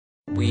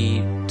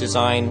We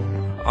design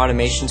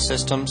automation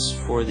systems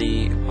for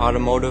the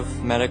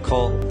automotive,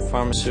 medical,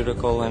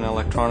 pharmaceutical, and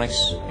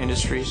electronics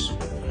industries.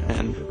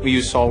 And we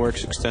use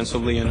SolidWorks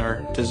extensively in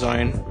our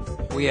design.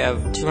 We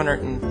have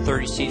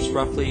 230 seats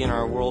roughly in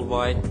our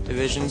worldwide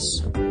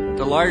divisions.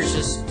 The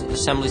largest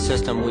assembly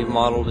system we've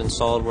modeled in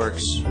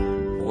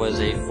SolidWorks was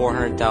a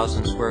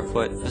 400,000 square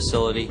foot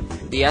facility.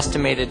 The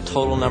estimated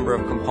total number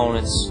of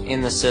components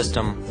in the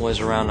system was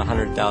around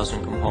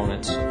 100,000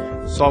 components.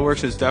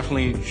 SolidWorks has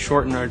definitely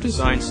shortened our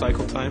design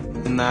cycle time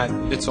in that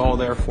it's all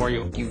there for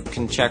you. You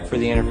can check for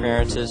the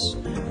interferences.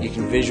 You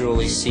can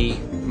visually see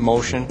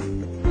motion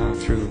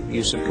through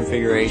use of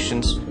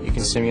configurations. You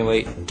can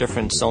simulate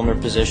different cylinder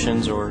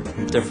positions or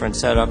different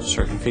setups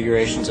or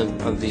configurations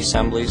of the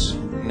assemblies.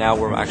 Now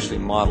we're actually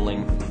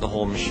modeling the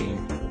whole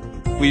machine.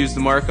 We use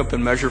the markup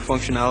and measure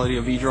functionality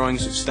of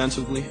eDrawings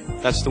extensively.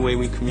 That's the way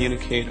we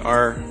communicate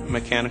our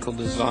mechanical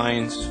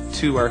designs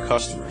to our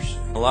customers.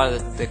 A lot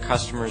of the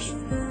customers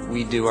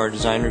we do our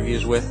design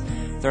reviews with,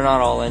 they're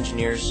not all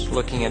engineers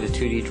looking at a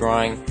 2D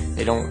drawing.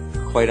 They don't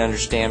quite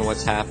understand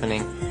what's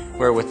happening.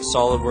 Where with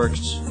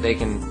SolidWorks, they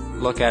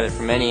can look at it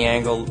from any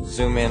angle,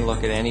 zoom in,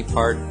 look at any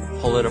part,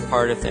 pull it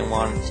apart if they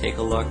want to take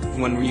a look.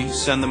 When we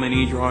send them an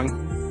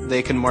eDrawing,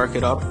 they can mark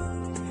it up,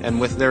 and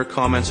with their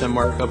comments and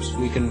markups,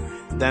 we can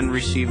then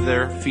receive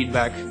their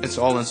feedback. It's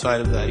all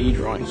inside of that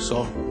eDrawing,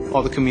 so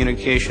all the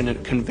communication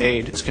it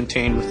conveyed is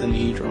contained within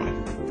the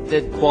eDrawing.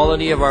 The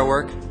quality of our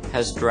work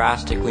has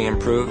drastically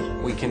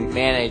improved. We can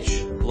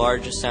manage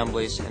large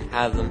assemblies and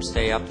have them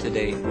stay up to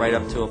date, right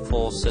up to a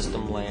full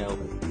system layout.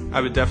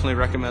 I would definitely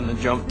recommend the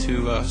jump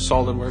to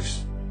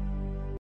SolidWorks.